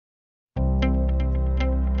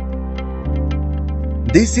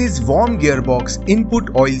This is warm gearbox input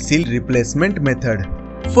oil seal replacement method.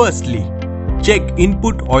 Firstly, check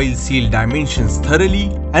input oil seal dimensions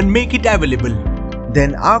thoroughly and make it available.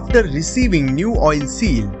 Then after receiving new oil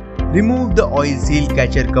seal, remove the oil seal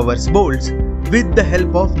catcher covers bolts with the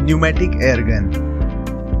help of pneumatic air gun.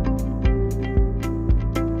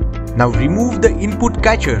 Now remove the input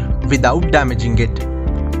catcher without damaging it.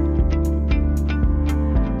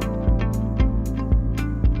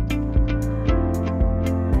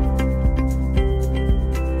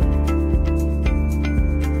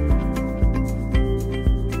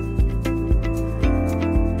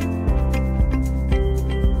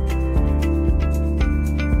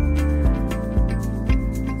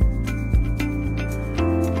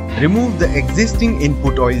 Remove the existing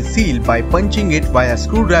input oil seal by punching it via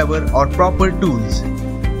screwdriver or proper tools.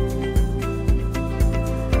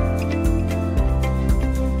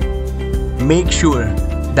 Make sure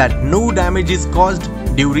that no damage is caused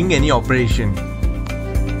during any operation.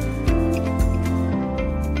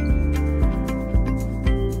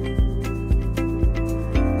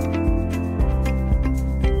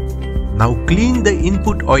 Now clean the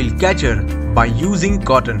input oil catcher by using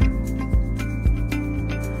cotton.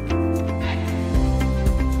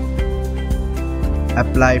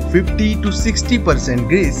 Apply 50 to 60%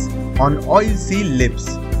 grease on oil seal lips.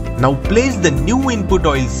 Now place the new input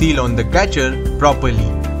oil seal on the catcher properly.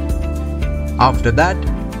 After that,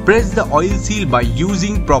 press the oil seal by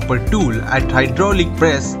using proper tool at hydraulic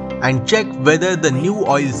press and check whether the new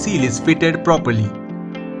oil seal is fitted properly.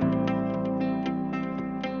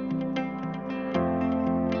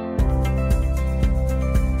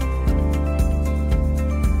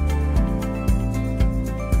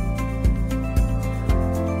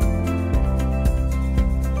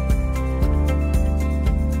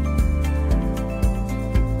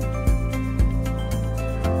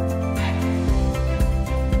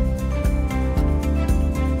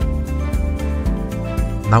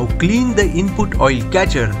 Now clean the input oil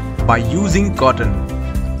catcher by using cotton.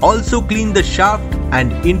 Also clean the shaft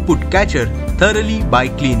and input catcher thoroughly by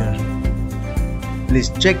cleaner. Please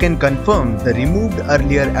check and confirm the removed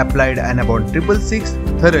earlier applied Anabond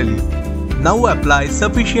 666 thoroughly. Now apply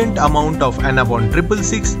sufficient amount of Anabond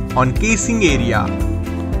 666 on casing area.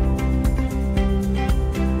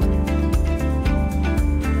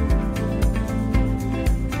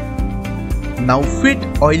 Now fit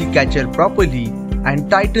oil catcher properly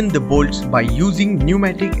and tighten the bolts by using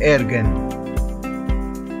pneumatic air gun.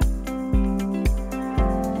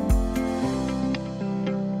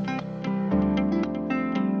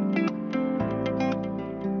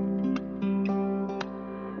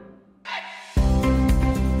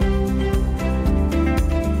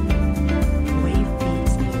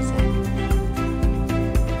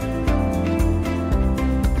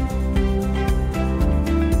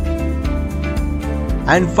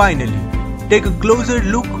 And finally, take a closer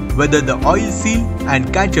look whether the oil seal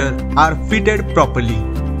and catcher are fitted properly.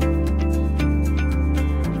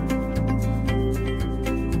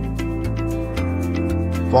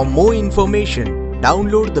 For more information,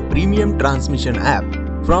 download the Premium Transmission app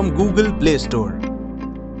from Google Play Store.